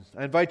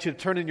I invite you to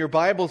turn in your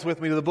Bibles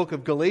with me to the book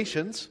of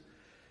Galatians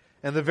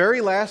and the very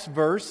last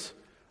verse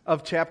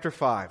of chapter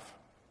 5.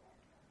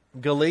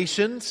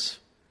 Galatians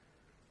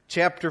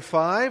chapter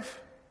 5,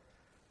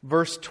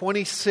 verse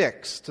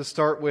 26 to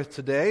start with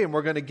today. And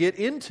we're going to get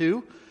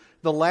into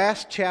the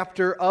last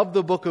chapter of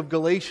the book of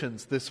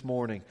Galatians this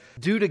morning.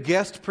 Due to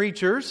guest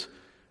preachers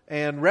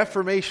and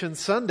Reformation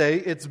Sunday,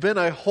 it's been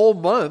a whole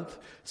month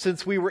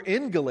since we were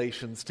in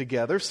Galatians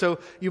together, so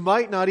you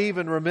might not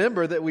even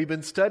remember that we've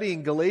been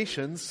studying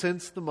Galatians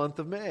since the month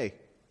of May.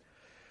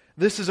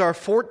 This is our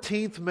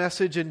 14th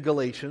message in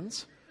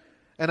Galatians,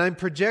 and I'm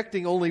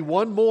projecting only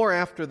one more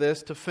after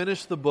this to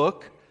finish the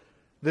book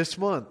this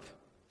month.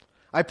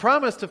 I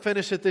promise to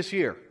finish it this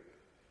year,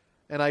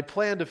 and I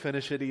plan to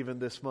finish it even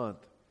this month.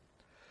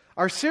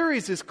 Our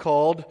series is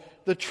called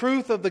The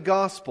Truth of the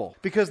Gospel,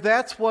 because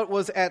that's what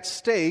was at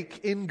stake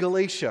in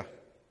Galatia.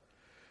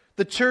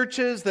 The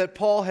churches that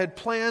Paul had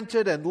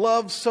planted and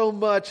loved so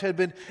much had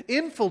been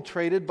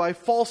infiltrated by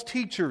false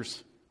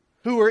teachers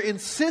who were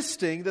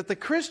insisting that the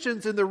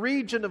Christians in the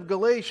region of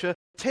Galatia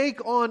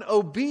take on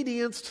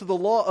obedience to the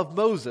law of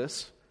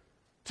Moses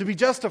to be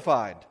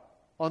justified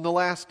on the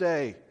last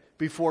day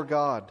before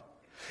God,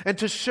 and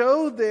to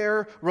show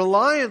their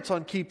reliance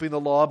on keeping the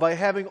law by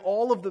having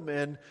all of the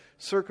men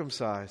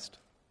circumcised.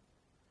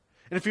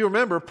 And if you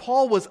remember,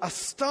 Paul was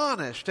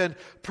astonished and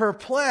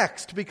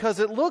perplexed because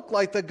it looked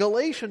like the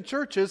Galatian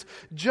churches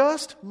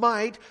just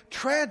might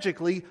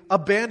tragically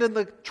abandon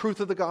the truth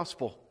of the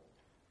gospel.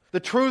 The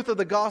truth of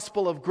the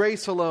gospel of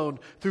grace alone,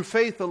 through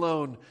faith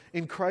alone,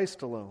 in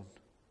Christ alone.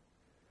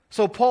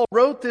 So Paul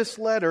wrote this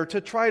letter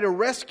to try to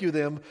rescue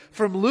them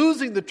from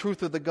losing the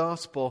truth of the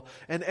gospel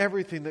and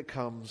everything that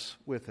comes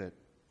with it.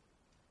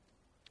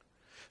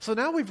 So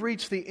now we've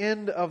reached the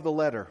end of the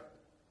letter,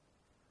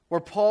 where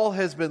Paul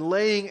has been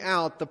laying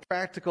out the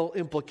practical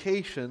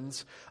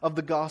implications of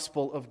the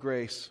gospel of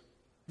grace.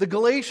 The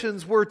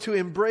Galatians were to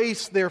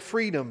embrace their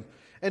freedom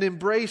and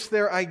embrace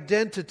their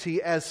identity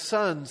as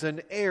sons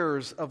and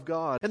heirs of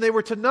God. And they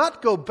were to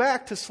not go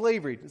back to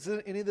slavery. Does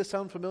any of this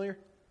sound familiar?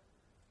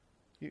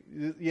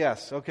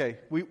 Yes, okay.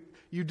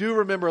 You do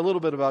remember a little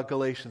bit about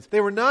Galatians.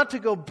 They were not to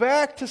go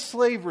back to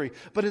slavery,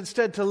 but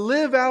instead to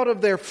live out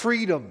of their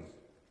freedom.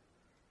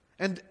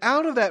 And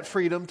out of that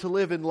freedom to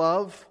live in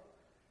love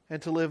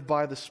and to live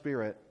by the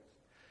Spirit.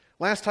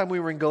 Last time we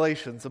were in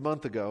Galatians, a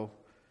month ago,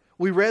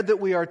 we read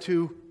that we are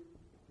to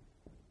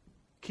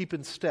keep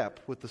in step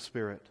with the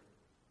Spirit,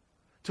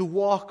 to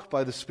walk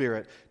by the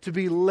Spirit, to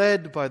be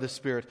led by the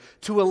Spirit,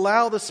 to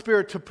allow the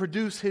Spirit to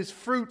produce His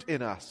fruit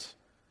in us,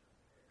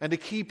 and to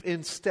keep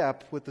in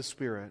step with the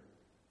Spirit.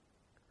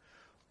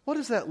 What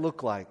does that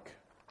look like,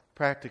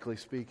 practically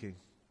speaking?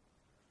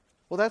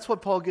 Well, that's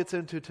what Paul gets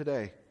into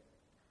today.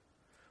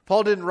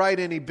 Paul didn't write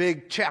any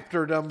big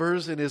chapter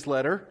numbers in his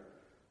letter.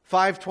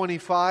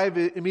 5:25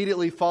 is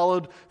immediately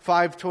followed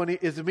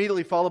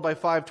by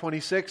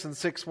 5:26 and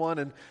 6:1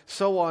 and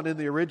so on in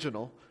the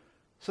original.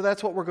 So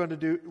that's what we're going to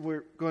do.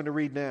 We're going to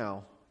read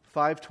now,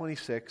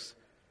 5:26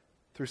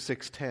 through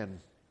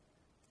 6:10.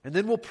 And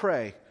then we'll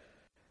pray,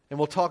 and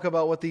we'll talk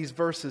about what these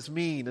verses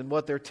mean and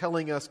what they're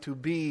telling us to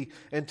be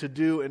and to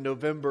do in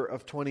November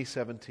of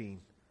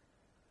 2017.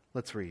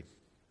 Let's read.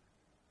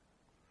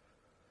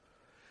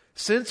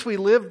 Since we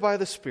live by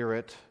the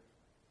Spirit,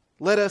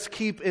 let us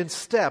keep in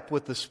step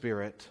with the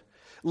Spirit.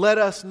 Let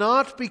us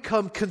not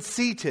become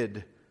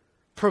conceited,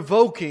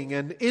 provoking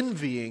and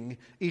envying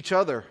each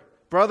other.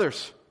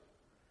 Brothers,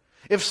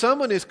 if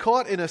someone is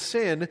caught in a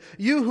sin,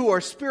 you who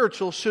are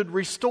spiritual should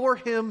restore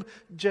him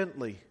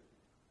gently.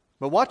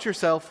 But watch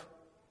yourself,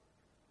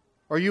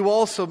 or you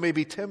also may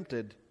be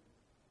tempted.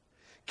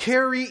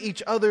 Carry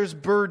each other's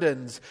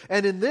burdens,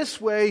 and in this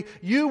way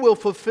you will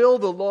fulfill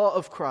the law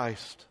of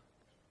Christ.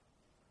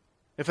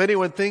 If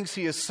anyone thinks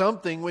he is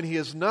something when he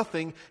is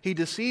nothing, he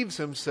deceives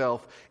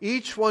himself.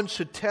 Each one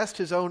should test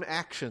his own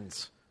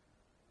actions.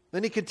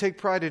 Then he can take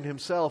pride in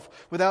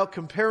himself without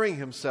comparing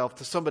himself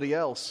to somebody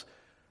else,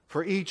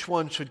 for each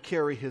one should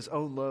carry his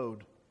own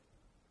load.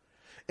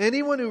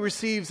 Anyone who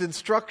receives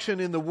instruction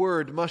in the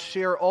Word must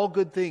share all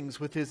good things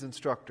with his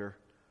instructor.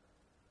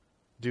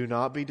 Do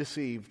not be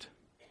deceived.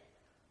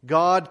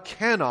 God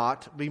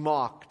cannot be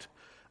mocked.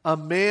 A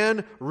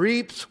man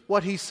reaps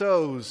what he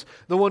sows.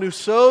 The one who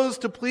sows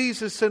to please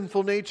his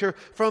sinful nature,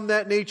 from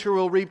that nature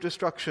will reap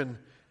destruction.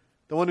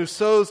 The one who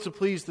sows to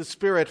please the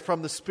Spirit,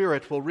 from the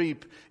Spirit will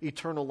reap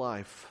eternal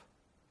life.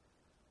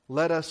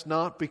 Let us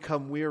not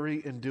become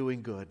weary in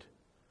doing good,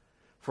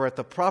 for at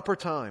the proper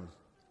time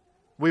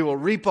we will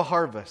reap a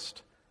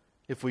harvest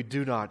if we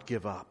do not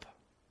give up.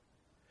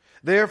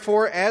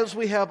 Therefore, as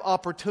we have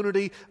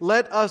opportunity,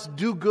 let us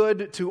do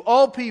good to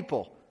all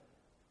people,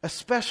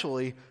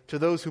 especially to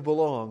those who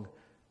belong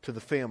to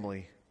the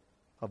family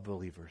of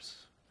believers.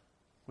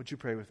 Would you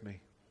pray with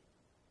me?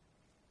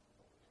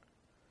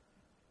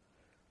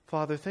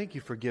 Father, thank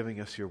you for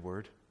giving us your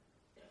word.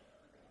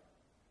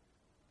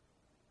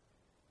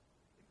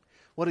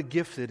 What a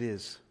gift it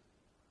is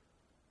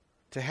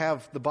to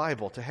have the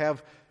Bible, to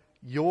have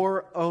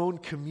your own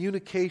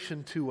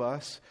communication to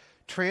us,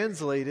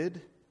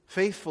 translated,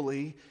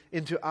 faithfully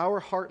into our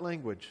heart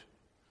language,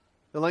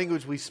 the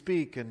language we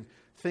speak and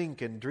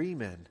think and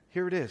dream in.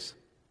 Here it is.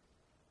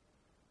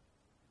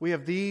 We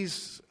have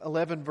these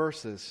 11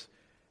 verses,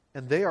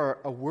 and they are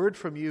a word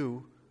from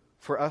you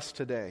for us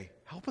today.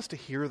 Help us to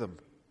hear them.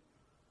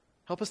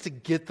 Help us to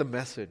get the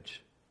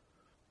message.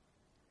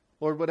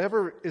 Lord,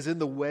 whatever is in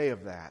the way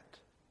of that,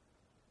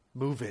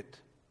 move it.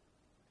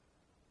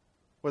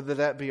 Whether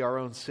that be our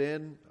own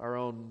sin, our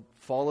own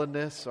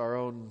fallenness, our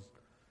own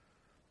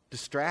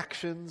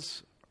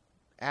distractions,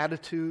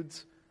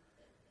 attitudes,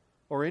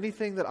 or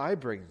anything that I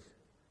bring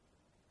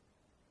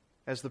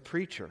as the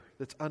preacher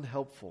that's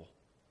unhelpful.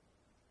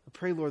 I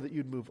pray, Lord, that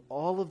you'd move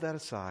all of that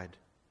aside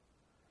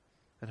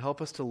and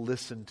help us to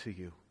listen to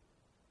you.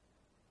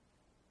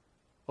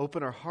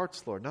 Open our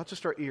hearts, Lord, not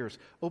just our ears.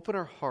 Open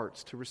our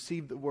hearts to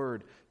receive the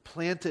word.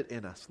 Plant it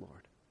in us,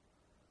 Lord,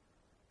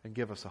 and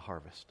give us a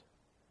harvest.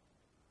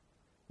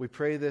 We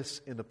pray this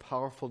in the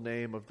powerful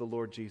name of the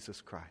Lord Jesus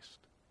Christ.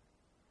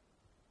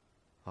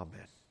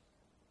 Amen.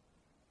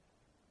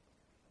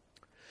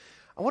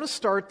 I want to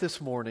start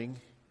this morning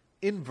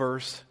in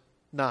verse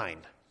 9.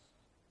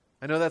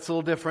 I know that's a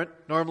little different.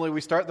 Normally we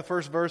start the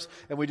first verse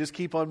and we just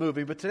keep on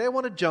moving. But today I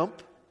want to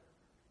jump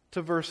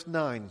to verse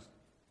 9.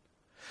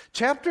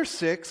 Chapter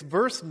 6,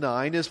 verse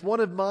 9 is one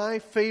of my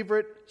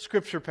favorite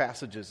scripture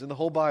passages in the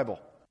whole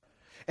Bible.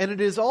 And it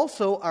is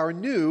also our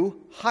new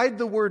hide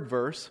the word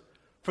verse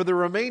for the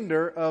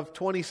remainder of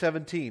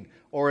 2017,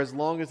 or as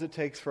long as it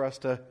takes for us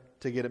to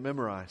get it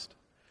memorized.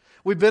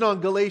 We've been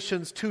on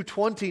Galatians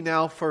 2:20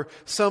 now for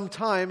some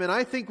time, and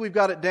I think we've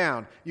got it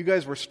down. You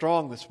guys were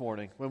strong this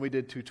morning when we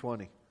did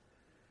 2:20.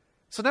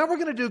 So now we're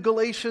going to do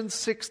Galatians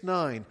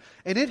 6:9,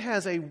 and it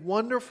has a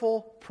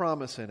wonderful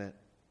promise in it.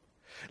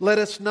 Let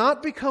us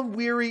not become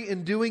weary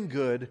in doing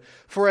good,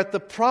 for at the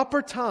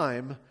proper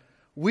time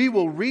we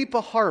will reap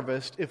a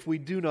harvest if we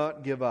do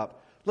not give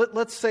up.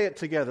 Let's say it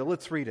together.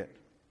 Let's read it.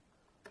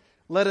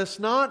 Let us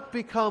not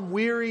become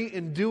weary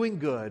in doing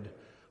good,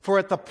 for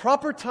at the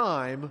proper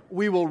time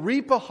we will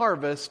reap a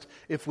harvest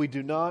if we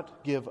do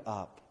not give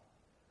up.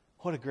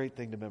 What a great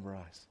thing to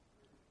memorize.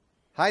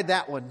 Hide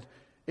that one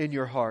in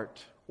your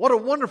heart. What a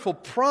wonderful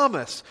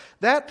promise.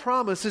 That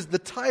promise is the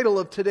title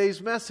of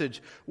today's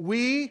message.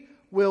 We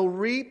will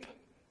reap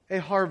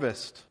a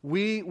harvest.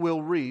 We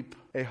will reap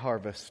a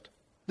harvest.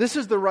 This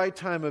is the right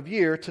time of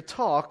year to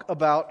talk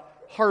about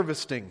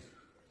harvesting.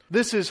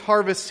 This is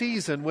harvest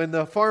season when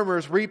the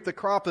farmers reap the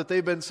crop that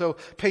they've been so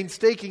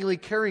painstakingly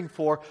caring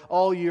for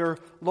all year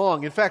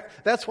long. In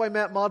fact, that's why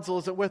Matt Modsel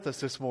isn't with us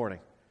this morning,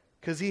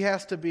 because he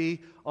has to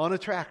be on a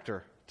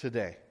tractor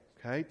today,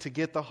 okay, to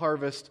get the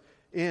harvest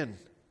in.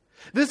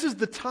 This is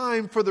the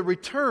time for the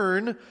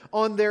return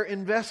on their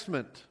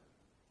investment.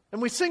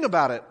 And we sing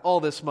about it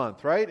all this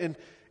month, right? And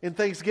in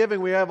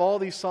Thanksgiving, we have all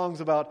these songs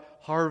about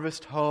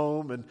harvest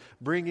home and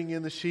bringing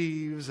in the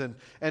sheaves. And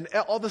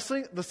all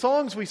the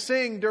songs we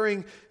sing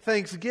during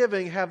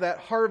Thanksgiving have that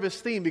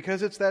harvest theme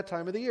because it's that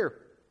time of the year.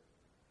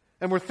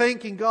 And we're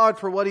thanking God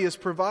for what He has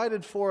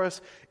provided for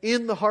us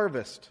in the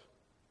harvest.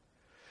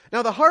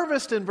 Now, the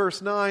harvest in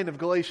verse 9 of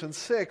Galatians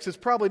 6 is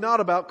probably not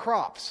about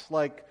crops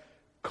like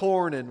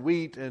corn and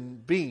wheat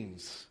and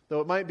beans,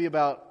 though it might be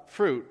about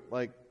fruit,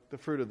 like the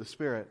fruit of the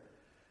Spirit.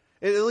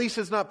 At least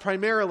it's not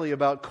primarily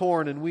about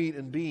corn and wheat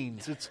and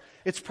beans.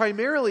 It's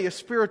primarily a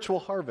spiritual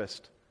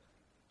harvest.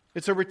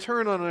 It's a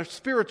return on a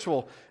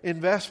spiritual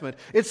investment.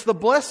 It's the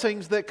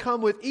blessings that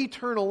come with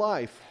eternal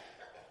life.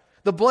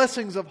 The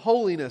blessings of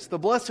holiness, the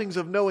blessings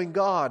of knowing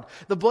God,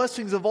 the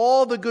blessings of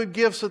all the good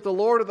gifts that the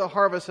Lord of the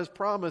harvest has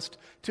promised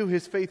to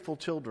His faithful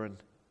children.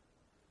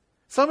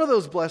 Some of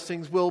those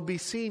blessings will be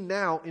seen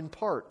now in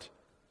part,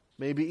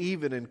 maybe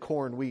even in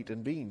corn, wheat,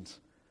 and beans.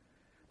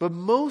 But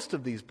most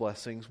of these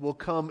blessings will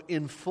come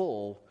in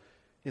full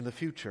in the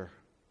future,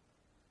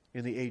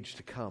 in the age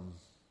to come.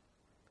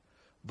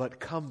 But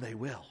come they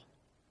will.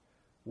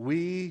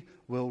 We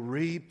will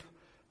reap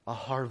a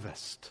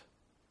harvest.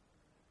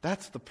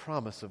 That's the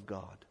promise of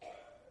God.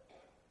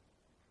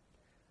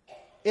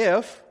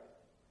 If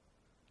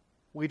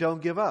we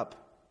don't give up.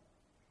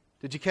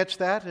 Did you catch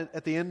that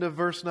at the end of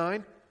verse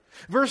 9?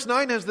 Verse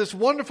 9 has this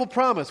wonderful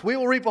promise. We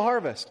will reap a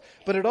harvest.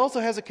 But it also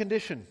has a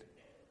condition.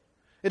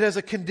 It has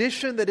a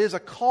condition that is a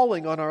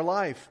calling on our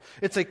life.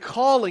 It's a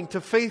calling to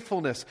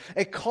faithfulness,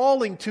 a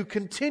calling to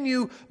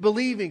continue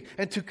believing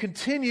and to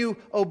continue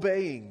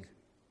obeying,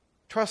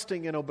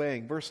 trusting and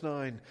obeying. Verse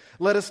 9,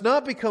 let us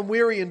not become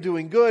weary in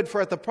doing good, for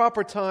at the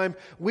proper time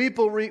we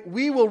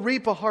will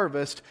reap a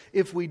harvest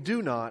if we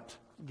do not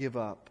give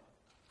up.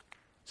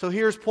 So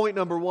here's point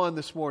number 1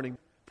 this morning.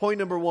 Point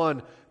number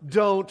 1,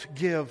 don't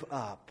give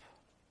up.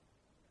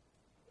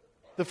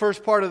 The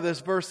first part of this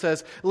verse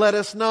says, let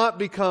us not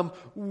become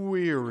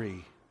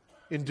weary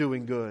in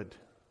doing good.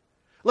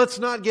 Let's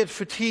not get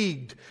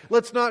fatigued.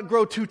 Let's not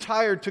grow too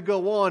tired to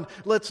go on.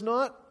 Let's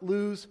not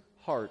lose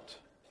heart.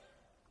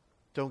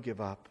 Don't give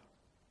up.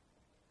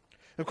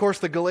 Of course,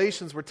 the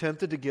Galatians were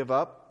tempted to give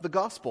up the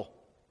gospel.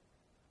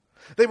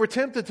 They were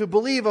tempted to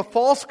believe a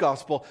false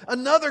gospel,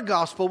 another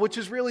gospel which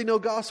is really no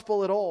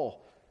gospel at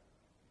all.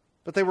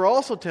 But they were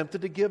also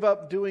tempted to give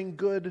up doing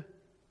good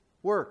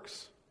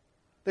works.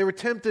 They were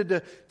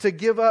tempted to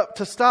give up,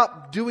 to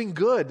stop doing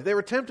good. They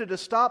were tempted to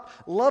stop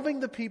loving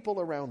the people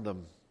around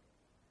them.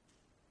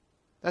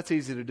 That's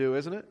easy to do,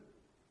 isn't it?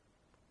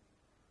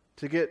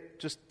 To get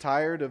just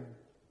tired of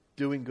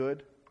doing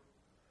good.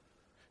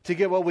 To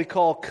get what we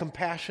call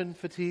compassion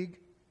fatigue.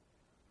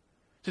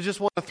 To just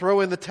want to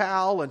throw in the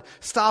towel and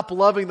stop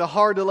loving the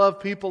hard-to-love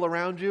people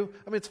around you.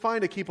 I mean, it's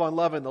fine to keep on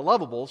loving the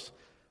lovables,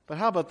 but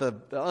how about the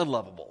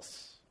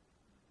unlovables?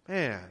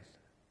 Man,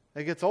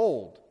 it gets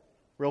old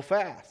real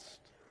fast.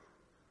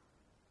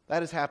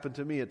 That has happened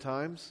to me at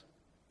times.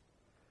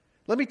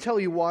 Let me tell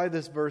you why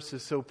this verse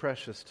is so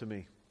precious to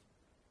me.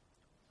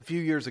 A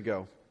few years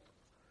ago,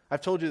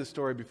 I've told you the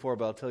story before,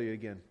 but I'll tell you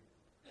again.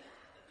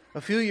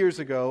 A few years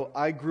ago,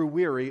 I grew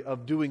weary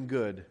of doing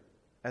good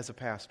as a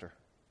pastor.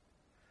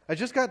 I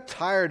just got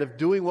tired of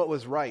doing what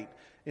was right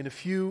in a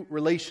few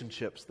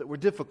relationships that were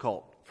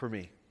difficult for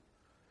me.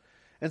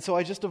 And so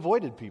I just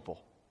avoided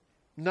people.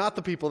 Not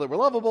the people that were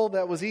lovable,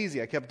 that was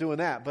easy. I kept doing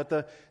that. But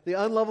the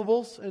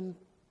unlovables, and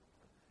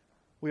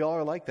we all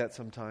are like that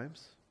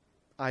sometimes,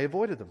 I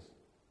avoided them.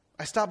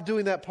 I stopped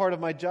doing that part of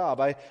my job.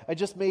 I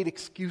just made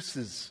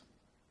excuses.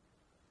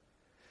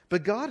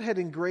 But God had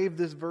engraved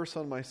this verse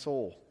on my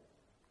soul.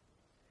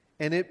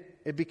 And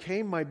it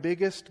became my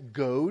biggest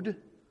goad, a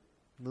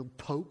little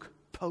poke.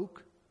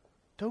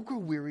 Don't grow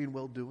weary in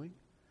well-doing.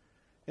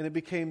 And it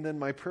became then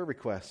my prayer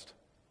request.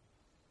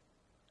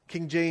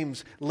 King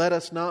James, let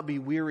us not be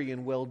weary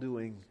in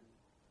well-doing.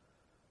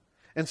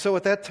 And so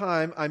at that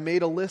time, I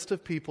made a list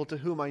of people to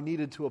whom I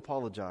needed to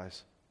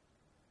apologize.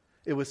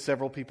 It was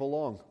several people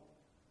long.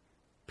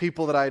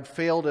 People that I had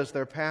failed as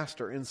their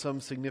pastor in some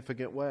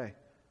significant way.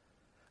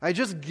 I had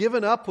just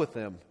given up with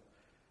them.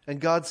 And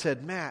God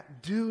said,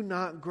 Matt, do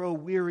not grow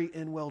weary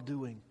in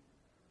well-doing.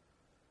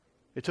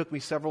 It took me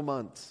several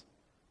months,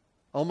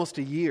 almost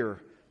a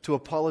year, to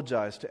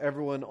apologize to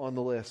everyone on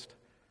the list.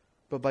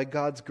 But by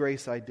God's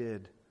grace, I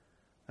did.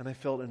 And I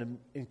felt an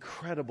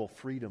incredible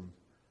freedom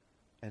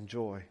and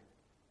joy.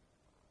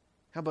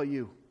 How about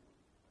you?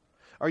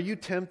 Are you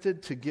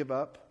tempted to give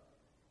up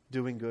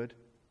doing good?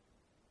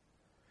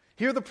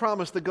 Hear the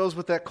promise that goes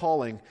with that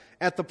calling.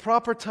 At the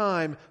proper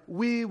time,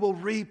 we will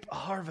reap a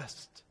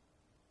harvest.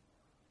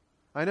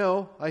 I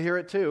know, I hear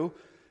it too.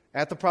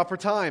 At the proper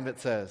time, it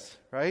says,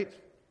 right?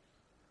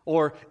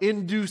 Or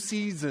in due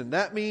season.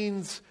 That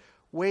means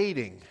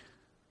waiting.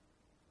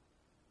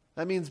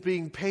 That means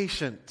being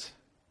patient.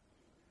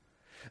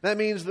 That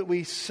means that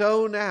we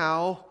sow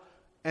now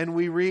and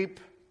we reap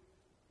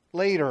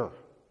later.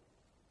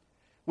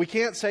 We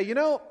can't say,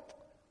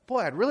 boy,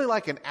 I'd really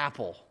like an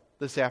apple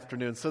this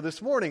afternoon. So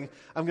this morning,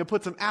 I'm going to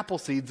put some apple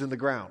seeds in the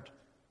ground.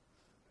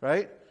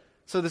 Right?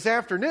 So this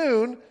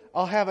afternoon,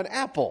 I'll have an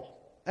apple.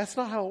 That's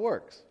not how it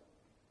works.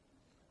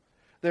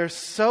 There's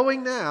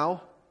sowing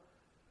now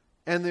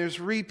and there's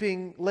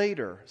reaping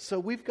later. So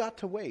we've got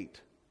to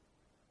wait.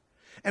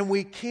 And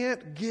we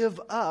can't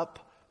give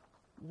up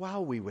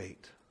while we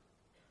wait.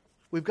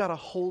 We've got to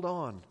hold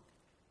on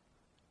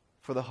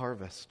for the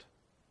harvest.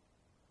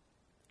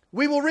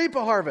 We will reap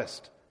a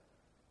harvest.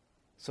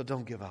 So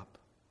don't give up.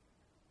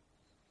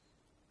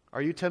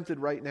 Are you tempted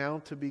right now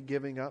to be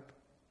giving up?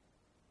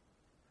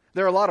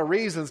 There are a lot of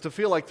reasons to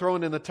feel like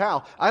throwing in the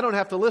towel. I don't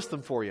have to list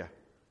them for you.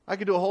 I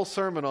could do a whole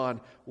sermon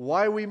on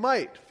why we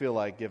might feel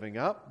like giving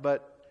up,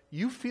 but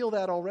you feel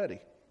that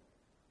already.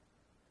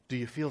 Do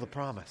you feel the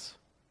promise?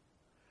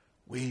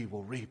 We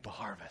will reap a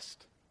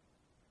harvest.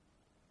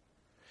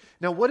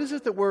 Now, what is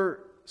it that we're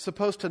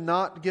supposed to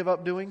not give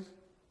up doing?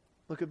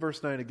 Look at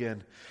verse 9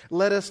 again.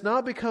 Let us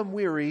not become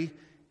weary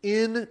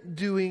in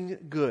doing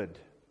good.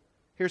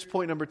 Here's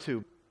point number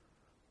 2.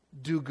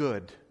 Do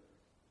good.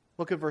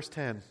 Look at verse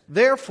 10.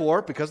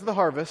 Therefore, because of the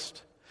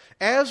harvest,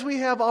 as we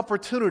have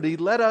opportunity,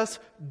 let us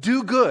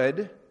do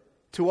good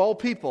to all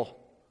people,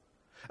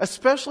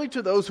 especially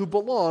to those who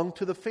belong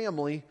to the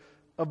family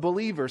of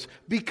believers.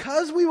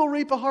 Because we will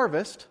reap a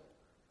harvest,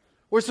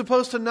 we're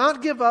supposed to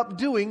not give up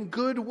doing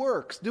good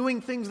works,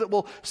 doing things that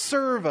will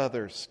serve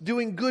others,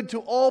 doing good to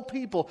all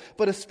people,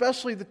 but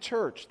especially the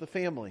church, the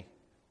family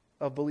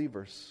of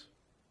believers.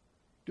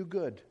 Do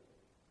good.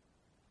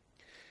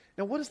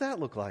 Now, what does that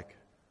look like?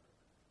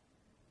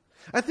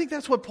 I think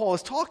that's what Paul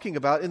is talking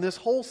about in this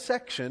whole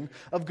section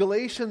of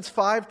Galatians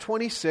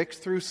 5:26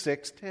 through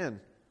 6:10.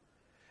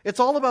 It's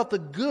all about the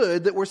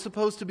good that we're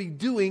supposed to be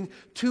doing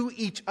to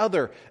each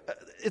other.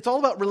 It's all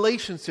about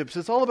relationships.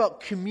 It's all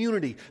about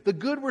community. The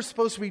good we're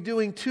supposed to be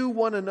doing to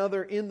one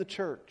another in the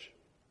church.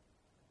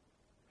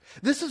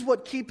 This is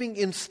what keeping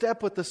in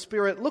step with the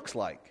Spirit looks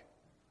like.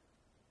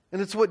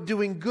 And it's what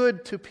doing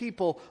good to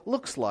people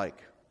looks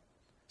like.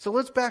 So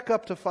let's back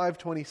up to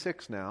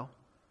 5:26 now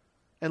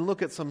and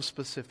look at some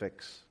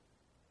specifics.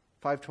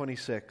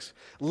 5:26.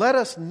 Let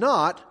us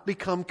not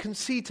become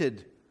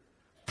conceited,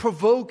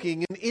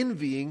 provoking and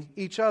envying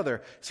each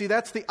other. See,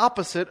 that's the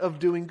opposite of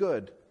doing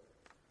good.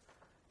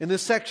 In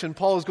this section,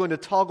 Paul is going to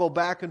toggle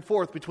back and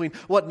forth between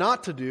what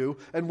not to do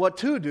and what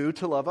to do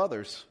to love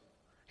others.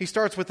 He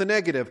starts with the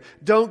negative.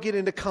 Don't get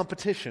into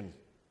competition.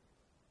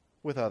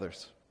 with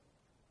others.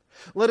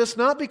 Let us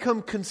not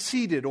become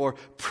conceited or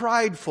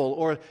prideful,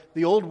 or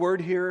the old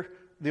word here,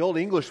 the old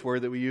English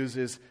word that we use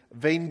is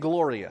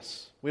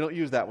vainglorious. We don't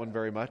use that one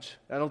very much.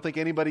 I don't think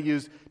did anybody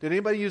use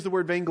the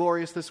word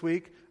vainglorious this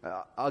week?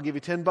 I'll give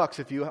you $10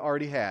 if you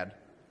already had,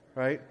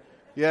 right?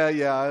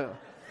 Yeah.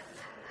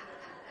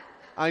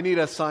 I need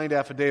a signed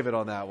affidavit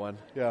on that one,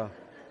 yeah.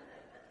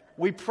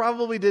 We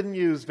probably didn't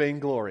use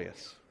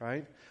vainglorious,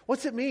 right?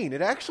 What's it mean?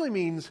 It actually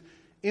means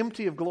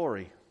empty of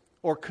glory,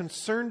 or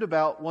concerned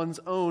about one's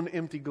own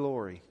empty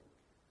glory.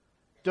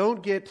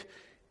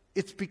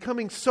 It's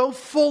becoming so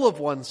full of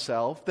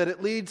oneself that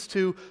it leads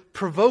to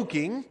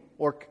provoking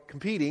or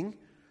competing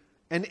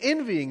and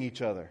envying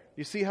each other.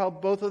 You see how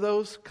both of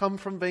those come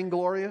from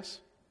vainglorious?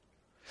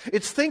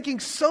 It's thinking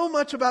so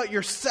much about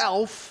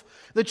yourself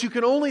that you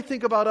can only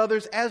think about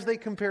others as they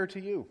compare to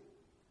you.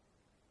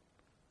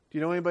 Do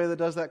you know anybody that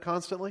does that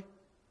constantly?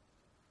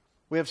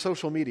 We have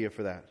social media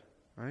for that,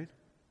 right?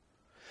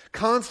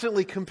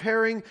 Constantly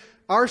comparing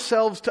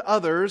ourselves to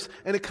others,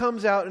 and it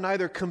comes out in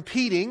either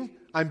competing,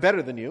 I'm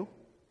better than you,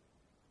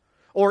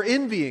 or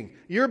envying,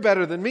 you're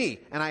better than me,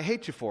 and I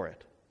hate you for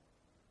it.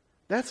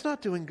 That's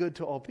not doing good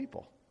to all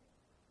people.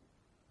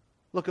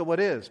 Look at what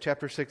is,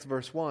 chapter 6,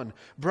 verse 1.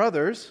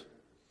 Brothers,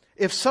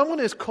 if someone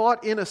is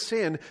caught in a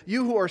sin,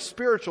 you who are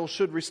spiritual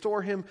should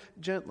restore him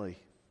gently.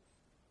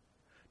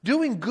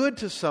 Doing good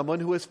to someone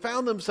who has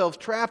found themselves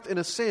trapped in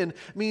a sin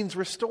means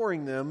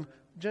restoring them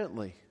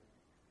gently.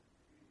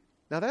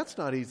 Now that's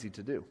not easy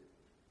to do.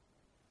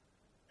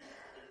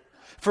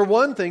 For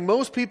one thing,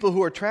 most people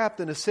who are trapped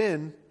in a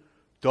sin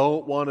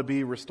don't want to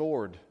be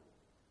restored.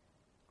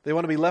 They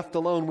want to be left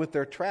alone with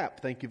their trap,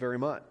 thank you very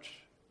much.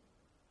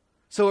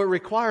 So it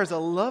requires a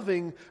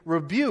loving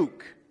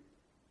rebuke.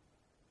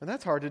 And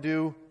that's hard to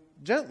do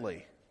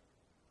gently.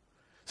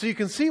 So you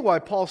can see why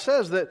Paul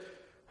says that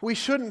we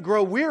shouldn't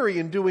grow weary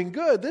in doing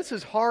good. This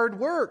is hard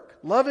work.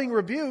 Loving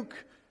rebuke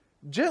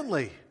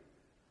gently.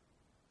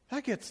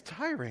 That gets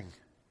tiring.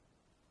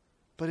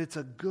 But it's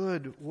a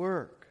good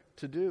work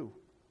to do.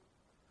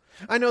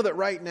 I know that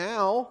right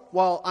now,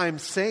 while I'm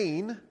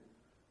sane,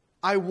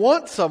 I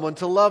want someone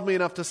to love me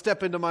enough to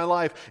step into my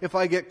life if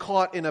I get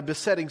caught in a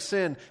besetting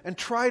sin and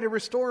try to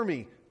restore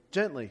me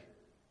gently.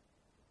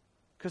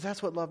 Because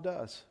that's what love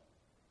does.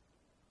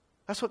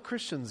 That's what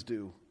Christians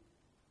do.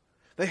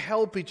 They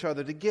help each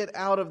other to get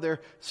out of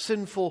their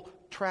sinful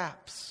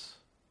traps.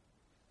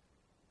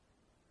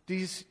 Do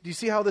you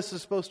see how this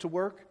is supposed to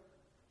work?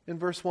 In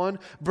verse 1,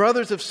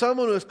 brothers, if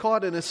someone is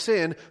caught in a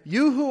sin,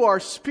 you who are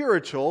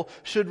spiritual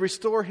should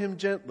restore him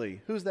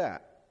gently. Who's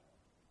that?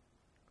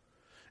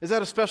 Is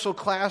that a special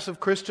class of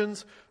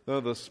Christians?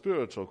 They're the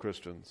spiritual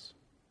Christians.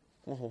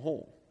 I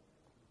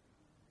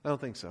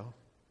don't think so.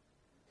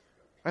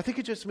 I think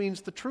it just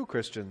means the true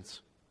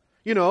Christians.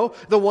 You know,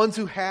 the ones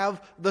who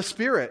have the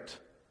Spirit.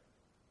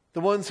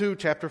 The ones who,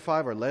 chapter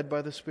 5, are led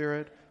by the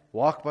Spirit,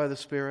 walk by the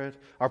Spirit,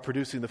 are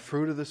producing the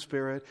fruit of the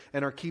Spirit,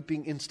 and are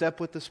keeping in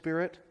step with the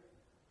Spirit.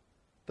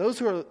 Those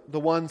who are the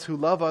ones who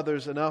love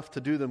others enough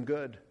to do them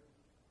good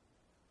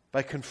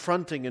by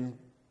confronting and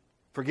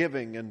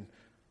forgiving and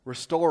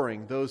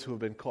restoring those who have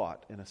been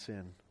caught in a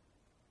sin.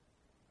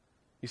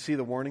 You see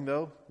the warning,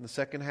 though, in the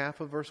second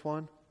half of verse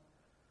 1?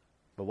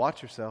 But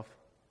watch yourself,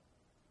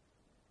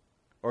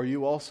 or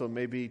you also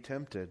may be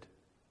tempted.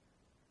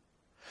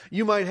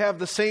 You might have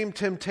the same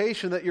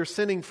temptation that your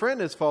sinning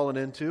friend has fallen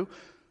into,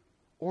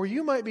 or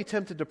you might be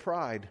tempted to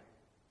pride.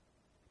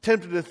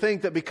 Tempted to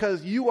think that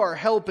because you are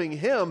helping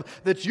him,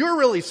 that you're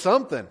really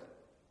something.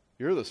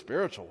 You're the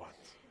spiritual ones.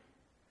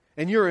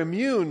 And you're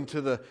immune to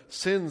the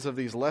sins of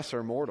these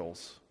lesser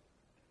mortals.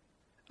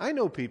 I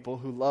know people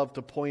who love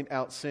to point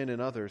out sin in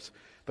others,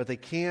 but they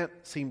can't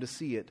seem to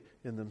see it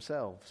in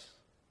themselves.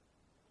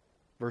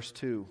 Verse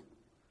 2,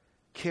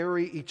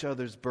 carry each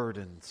other's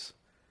burdens,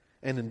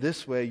 and in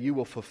this way you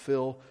will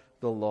fulfill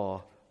the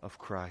law of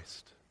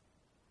Christ.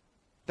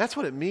 That's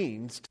what it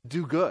means to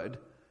do good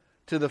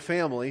to the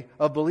family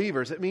of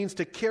believers. It means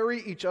to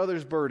carry each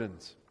other's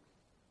burdens.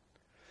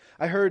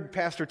 I heard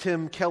Pastor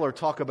Tim Keller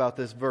talk about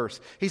this verse.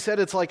 He said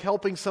it's like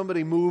helping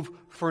somebody move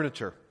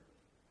furniture.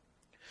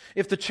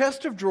 If the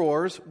chest of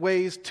drawers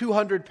weighs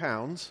 200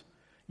 pounds,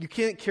 you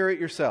can't carry it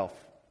yourself.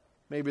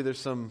 Maybe there's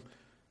some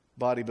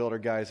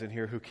bodybuilder guys in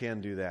here who can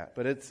do that,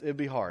 but it'd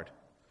be hard.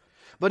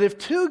 But if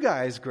two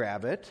guys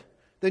grab it,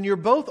 then you're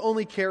both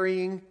only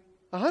carrying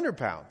 100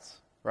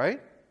 pounds,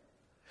 right?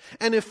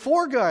 And if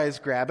four guys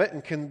grab it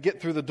and can get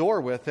through the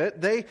door with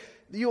it, they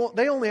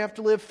only have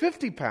to lift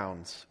 50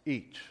 pounds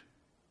each.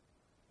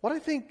 What I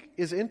think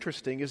is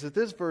interesting is that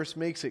this verse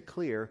makes it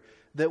clear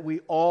that we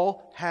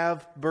all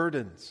have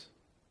burdens.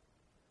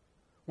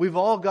 We've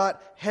all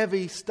got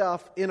heavy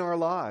stuff in our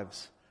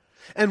lives.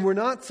 And we're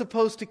not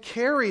supposed to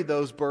carry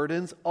those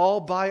burdens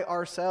all by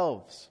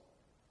ourselves.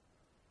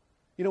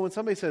 You know, when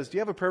somebody says, do you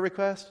have a prayer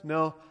request?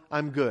 No,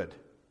 I'm good.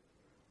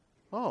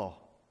 Oh,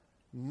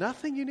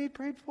 nothing you need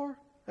prayed for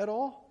at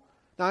all?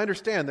 Now, I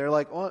understand. They're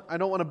like, oh, I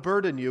don't want to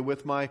burden you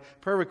with my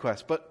prayer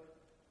request. But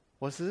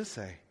what does this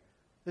say?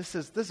 This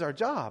is our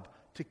job,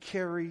 to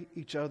carry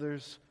each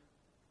other's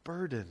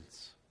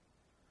burdens.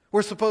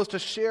 We're supposed to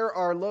share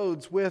our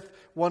loads with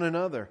one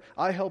another.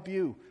 I help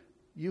you.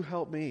 You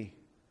help me.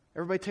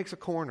 Everybody takes a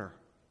corner.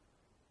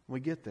 We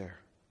get there.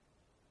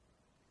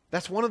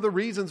 That's one of the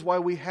reasons why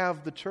we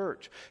have the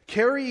church.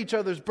 Carry each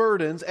other's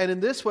burdens, and in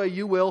this way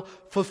you will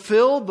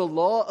fulfill the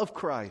law of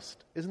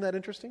Christ. Isn't that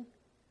interesting?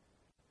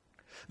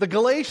 The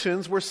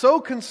Galatians were so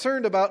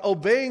concerned about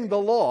obeying the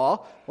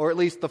law, or at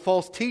least the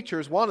false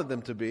teachers wanted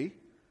them to be.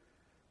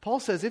 Paul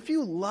says, if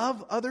you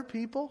love other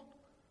people,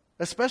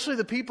 especially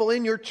the people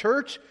in your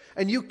church,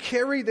 and you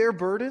carry their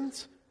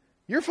burdens,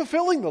 you're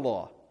fulfilling the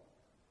law.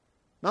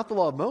 Not the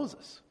law of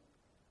Moses,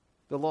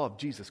 the law of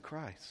Jesus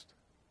Christ.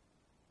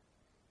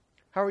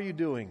 How are you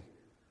doing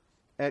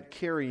at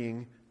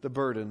carrying the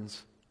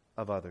burdens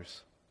of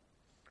others?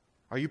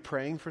 Are you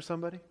praying for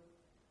somebody?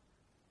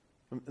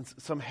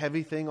 Some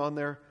heavy thing on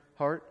their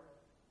heart?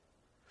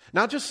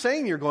 Not just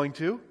saying you're going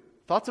to,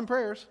 thoughts and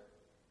prayers,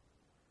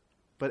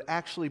 but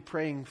actually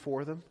praying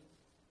for them?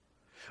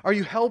 Are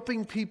you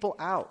helping people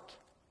out,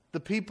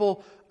 the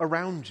people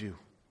around you?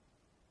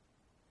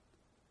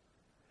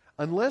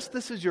 Unless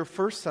this is your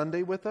first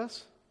Sunday with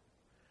us,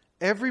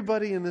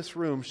 everybody in this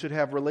room should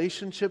have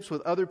relationships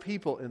with other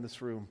people in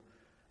this room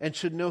and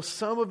should know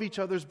some of each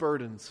other's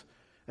burdens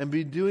and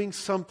be doing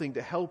something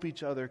to help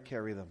each other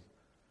carry them.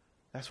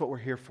 That's what we're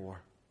here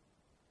for.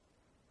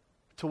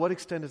 To what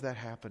extent is that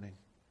happening?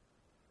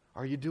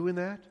 Are you doing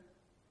that?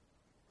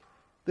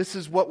 This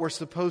is what we're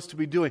supposed to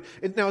be doing.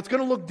 Now, it's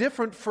going to look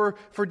different for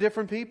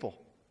different people,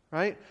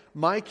 right?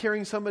 My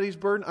carrying somebody's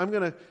burden, I'm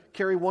going to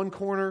carry one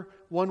corner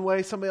one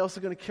way. Somebody else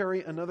is going to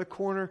carry another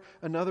corner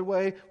another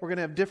way. We're going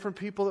to have different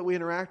people that we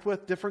interact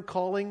with, different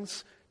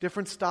callings,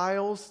 different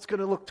styles. It's going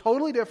to look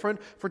totally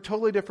different for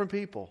totally different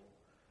people.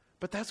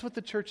 But that's what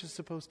the church is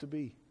supposed to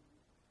be.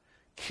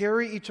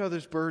 Carry each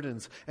other's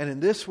burdens, and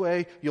in this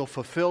way, you'll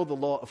fulfill the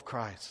law of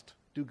Christ.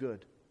 Do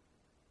good.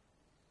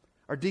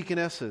 Our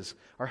deaconesses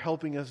are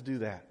helping us do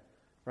that,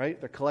 right?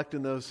 They're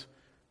collecting those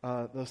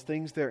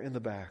things there in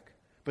the back.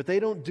 But they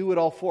don't do it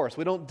all for us.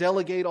 We don't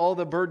delegate all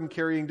the burden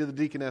carrying to the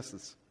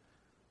deaconesses,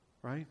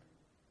 right?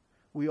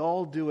 We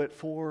all do it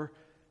for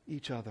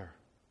each other.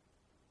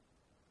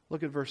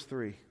 Look at verse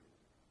 3.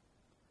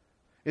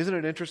 Isn't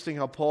it interesting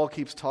how Paul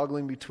keeps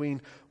toggling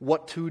between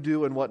what to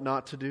do and what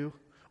not to do?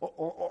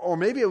 Or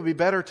maybe it would be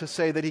better to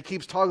say that he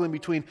keeps toggling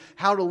between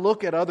how to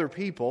look at other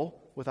people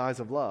with eyes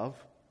of love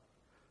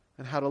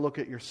and how to look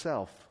at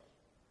yourself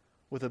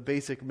with a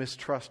basic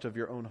mistrust of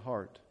your own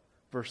heart.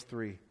 Verse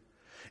 3.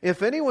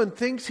 If anyone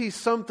thinks he's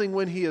something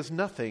when he is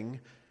nothing,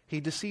 he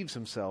deceives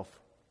himself.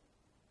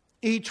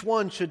 Each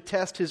one should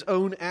test his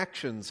own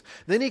actions.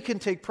 Then he can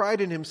take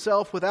pride in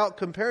himself without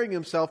comparing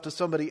himself to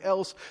somebody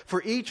else,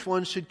 for each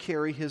one should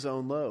carry his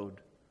own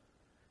load.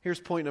 Here's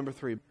point number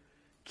 3.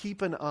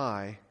 Keep an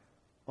eye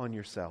on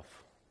yourself.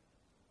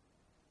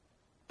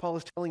 Paul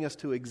is telling us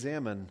to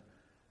examine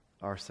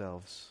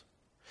ourselves.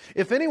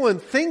 If anyone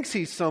thinks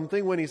he's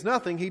something when he's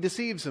nothing, he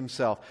deceives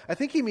himself. I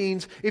think he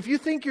means if you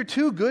think you're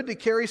too good to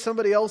carry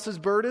somebody else's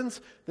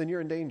burdens, then you're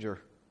in danger.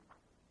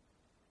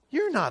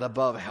 You're not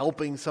above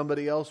helping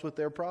somebody else with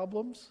their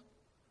problems.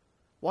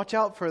 Watch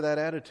out for that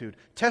attitude.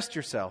 Test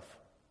yourself.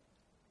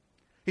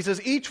 He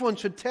says each one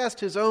should test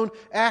his own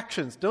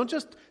actions. Don't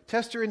just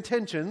test your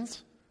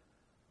intentions.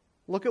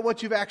 Look at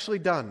what you've actually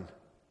done.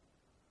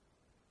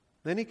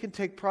 Then he can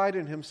take pride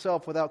in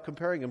himself without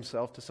comparing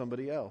himself to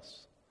somebody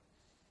else.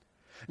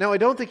 Now, I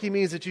don't think he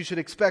means that you should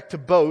expect to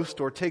boast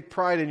or take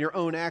pride in your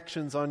own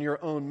actions on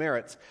your own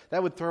merits.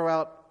 That would throw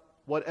out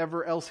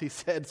whatever else he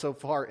said so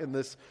far in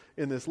this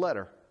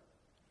letter.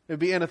 It would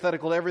be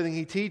antithetical to everything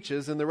he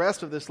teaches in the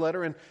rest of this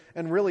letter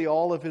and really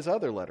all of his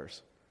other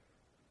letters.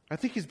 I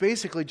think he's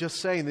basically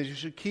just saying that you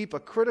should keep a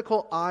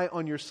critical eye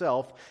on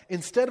yourself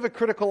instead of a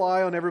critical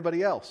eye on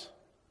everybody else.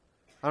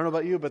 I don't know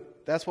about you,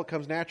 but that's what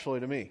comes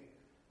naturally to me.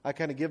 I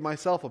kind of give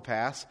myself a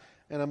pass,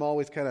 and I'm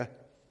always kind of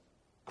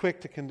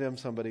quick to condemn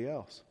somebody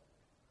else.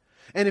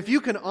 And if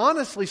you can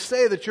honestly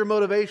say that your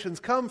motivations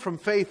come from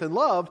faith and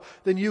love,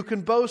 then you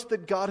can boast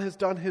that God has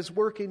done His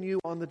work in you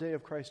on the day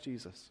of Christ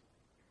Jesus.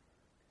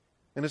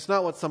 And it's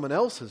not what someone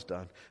else has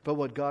done, but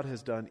what God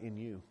has done in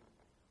you.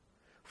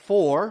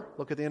 For,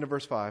 look at the end of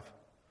verse 5,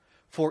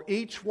 for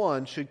each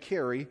one should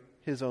carry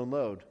his own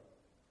load.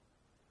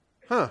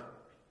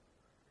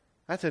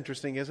 That's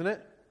interesting, isn't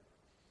it?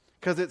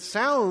 Because it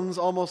sounds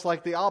almost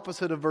like the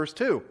opposite of verse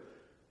 2,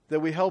 that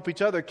we help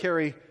each other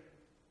carry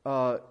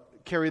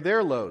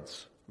their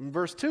loads. And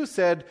verse 2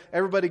 said,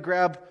 everybody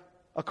grab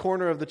a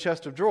corner of the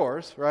chest of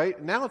drawers,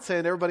 right? Now it's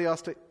saying everybody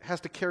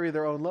has to carry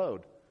their own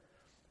load.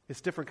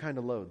 It's different kind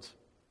of loads.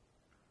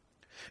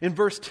 In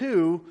verse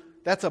 2,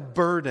 that's a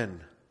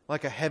burden,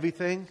 like a heavy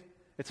thing.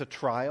 It's a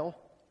trial,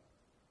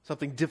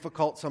 something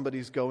difficult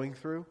somebody's going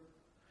through.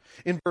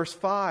 In verse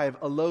 5,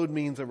 a load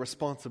means a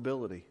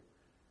responsibility.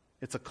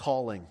 It's a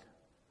calling.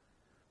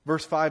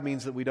 Verse 5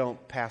 means that we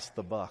don't pass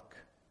the buck.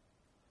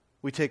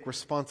 We take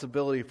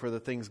responsibility for the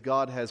things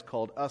God has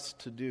called us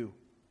to do.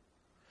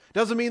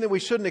 Doesn't mean that we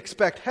shouldn't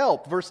expect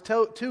help. Verse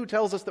 2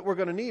 tells us that we're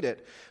going to need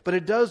it. But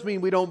it does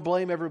mean we don't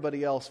blame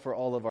everybody else for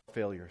all of our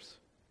failures.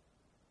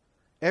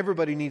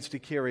 Everybody needs to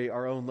carry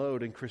our own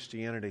load in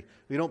Christianity.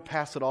 We don't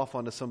pass it off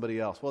onto somebody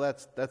else. Well,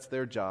 that's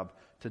their job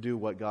to do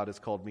what God has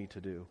called me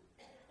to do.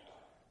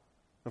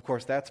 Of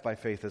course, that's by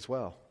faith as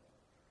well.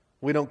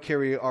 We don't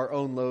carry our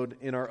own load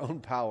in our own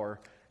power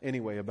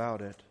anyway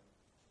about it.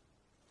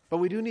 But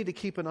we do need to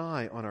keep an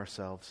eye on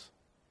ourselves.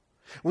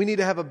 We need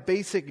to have a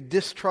basic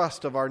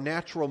distrust of our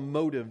natural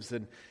motives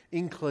and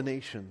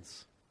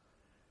inclinations.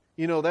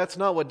 You know, that's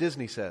not what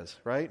Disney says,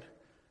 right?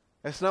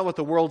 That's not what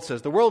the world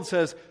says. The world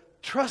says,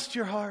 trust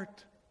your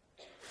heart,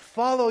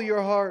 follow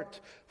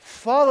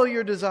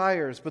your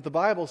desires. But the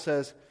Bible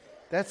says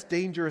that's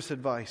dangerous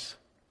advice.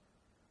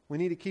 We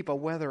need to keep a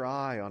weather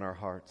eye on our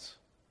hearts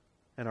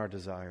and our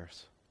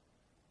desires.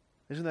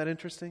 Isn't that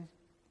interesting?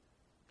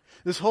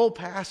 This whole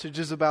passage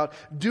is about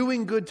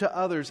doing good to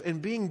others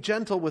and being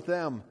gentle with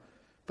them.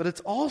 But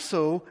it's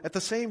also, at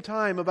the same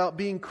time, about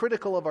being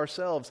critical of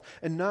ourselves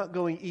and not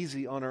going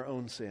easy on our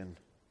own sin.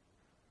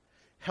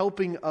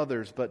 Helping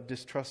others, but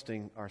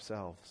distrusting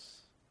ourselves.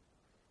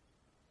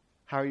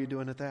 How are you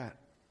doing at that?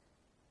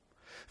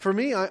 For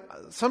me,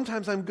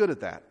 sometimes I'm good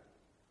at that,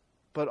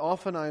 but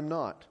often I'm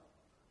not.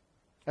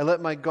 I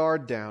let my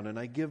guard down and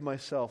I give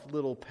myself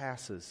little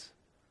passes.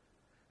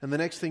 And the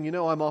next thing you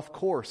know, I'm off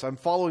course. I'm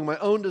following my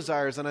own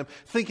desires and I'm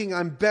thinking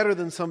I'm better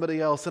than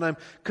somebody else. And I'm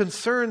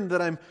concerned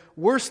that I'm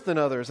worse than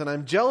others and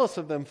I'm jealous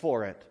of them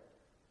for it.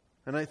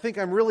 And I think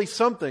I'm really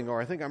something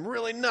or I think I'm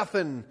really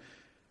nothing.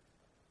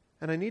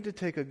 And I need to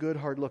take a good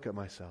hard look at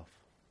myself.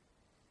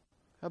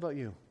 How about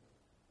you?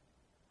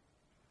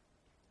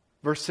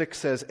 Verse 6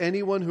 says,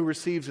 anyone who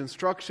receives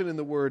instruction in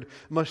the word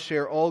must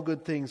share all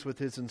good things with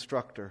his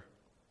instructor.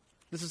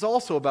 This is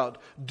also about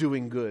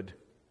doing good.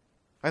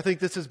 I think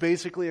this is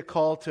basically a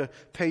call to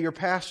pay your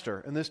pastor,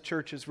 and this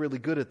church is really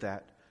good at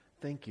that.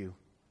 Thank you.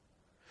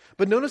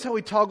 But notice how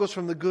he toggles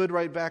from the good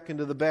right back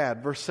into the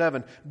bad. Verse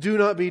 7, do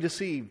not be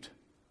deceived.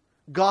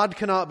 God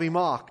cannot be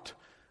mocked.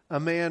 A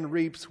man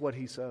reaps what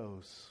he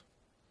sows.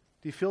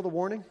 Do you feel the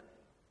warning?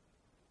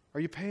 Are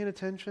you paying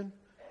attention?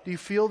 Do you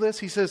feel this?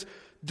 He says,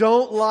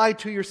 don't lie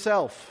to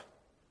yourself.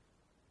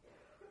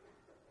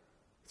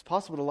 It's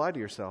possible to lie to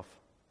yourself,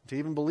 to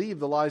even believe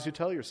the lies you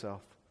tell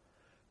yourself.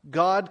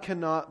 God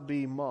cannot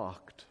be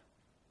mocked.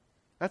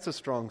 That's a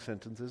strong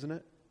sentence, isn't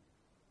it?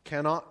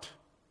 Cannot.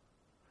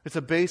 It's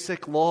a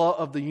basic law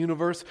of the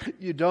universe.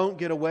 You don't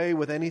get away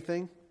with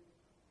anything.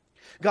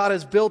 God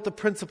has built the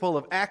principle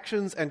of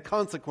actions and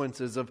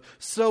consequences, of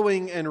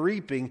sowing and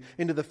reaping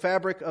into the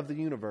fabric of the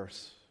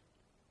universe.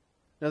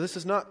 Now, this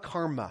is not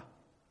karma.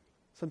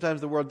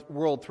 Sometimes the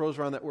world throws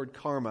around that word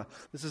karma.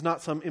 This is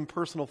not some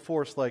impersonal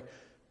force like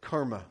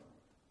karma.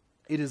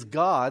 It is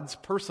God's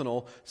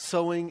personal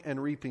sowing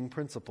and reaping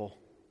principle.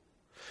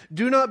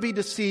 Do not be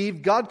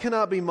deceived. God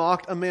cannot be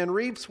mocked. A man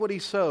reaps what he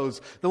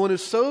sows. The one who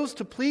sows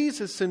to please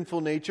his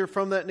sinful nature,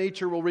 from that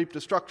nature will reap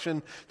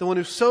destruction. The one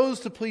who sows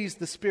to please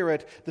the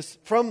Spirit,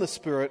 from the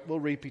Spirit will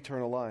reap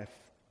eternal life.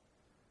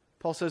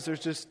 Paul says there's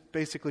just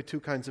basically two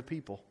kinds of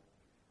people.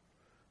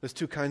 There's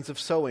two kinds of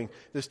sowing.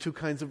 There's two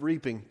kinds of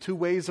reaping. Two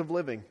ways of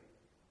living.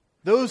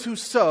 Those who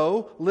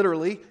sow,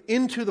 literally,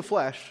 into the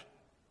flesh,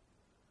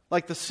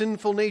 like the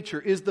sinful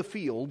nature is the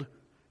field,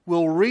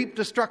 will reap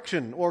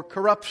destruction or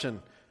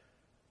corruption.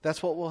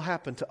 That's what will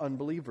happen to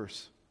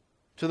unbelievers,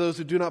 to those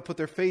who do not put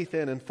their faith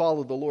in and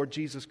follow the Lord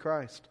Jesus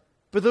Christ.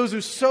 But those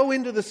who sow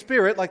into the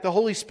Spirit, like the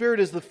Holy Spirit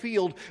is the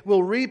field,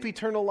 will reap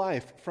eternal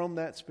life from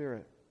that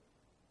Spirit.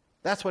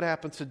 That's what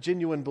happens to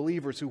genuine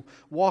believers who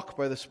walk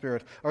by the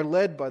Spirit, are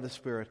led by the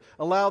Spirit,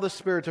 allow the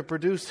Spirit to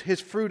produce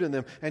His fruit in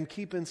them, and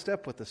keep in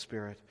step with the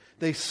Spirit.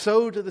 They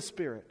sow to the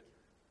Spirit,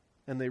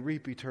 and they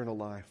reap eternal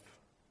life.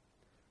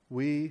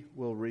 We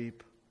will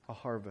reap a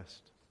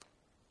harvest.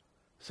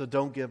 So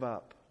don't give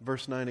up.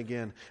 Verse 9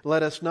 again.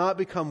 Let us not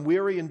become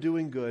weary in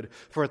doing good,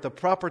 for at the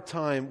proper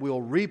time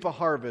we'll reap a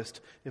harvest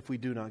if we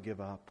do not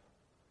give up.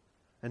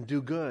 And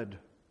do good.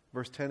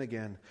 Verse 10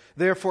 again.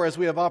 Therefore, as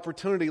we have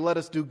opportunity, let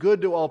us do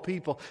good to all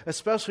people,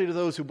 especially to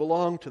those who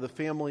belong to the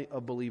family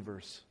of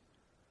believers.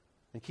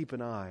 And keep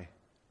an eye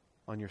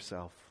on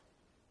yourself.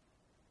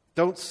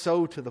 Don't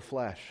sow to the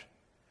flesh.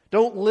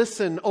 Don't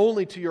listen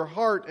only to your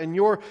heart and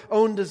your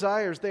own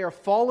desires. They are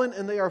fallen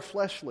and they are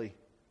fleshly.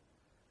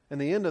 And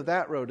the end of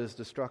that road is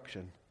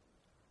destruction.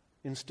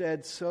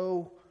 Instead,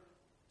 sow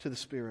to the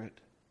Spirit.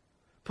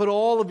 Put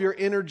all of your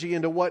energy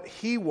into what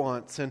He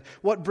wants and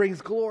what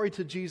brings glory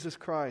to Jesus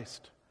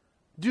Christ.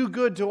 Do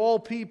good to all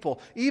people,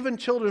 even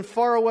children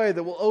far away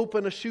that will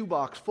open a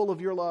shoebox full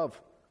of your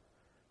love.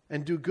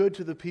 And do good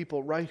to the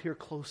people right here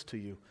close to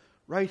you,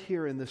 right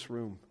here in this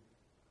room.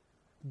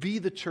 Be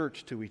the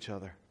church to each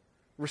other.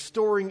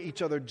 Restoring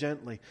each other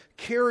gently,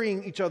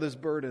 carrying each other's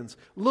burdens,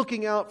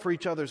 looking out for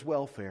each other's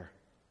welfare.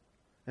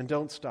 And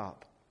don't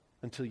stop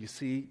until you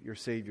see your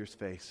Savior's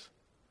face,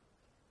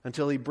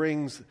 until He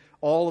brings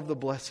all of the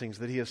blessings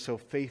that He has so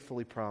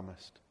faithfully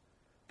promised,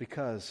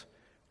 because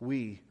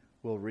we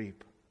will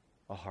reap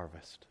a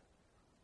harvest.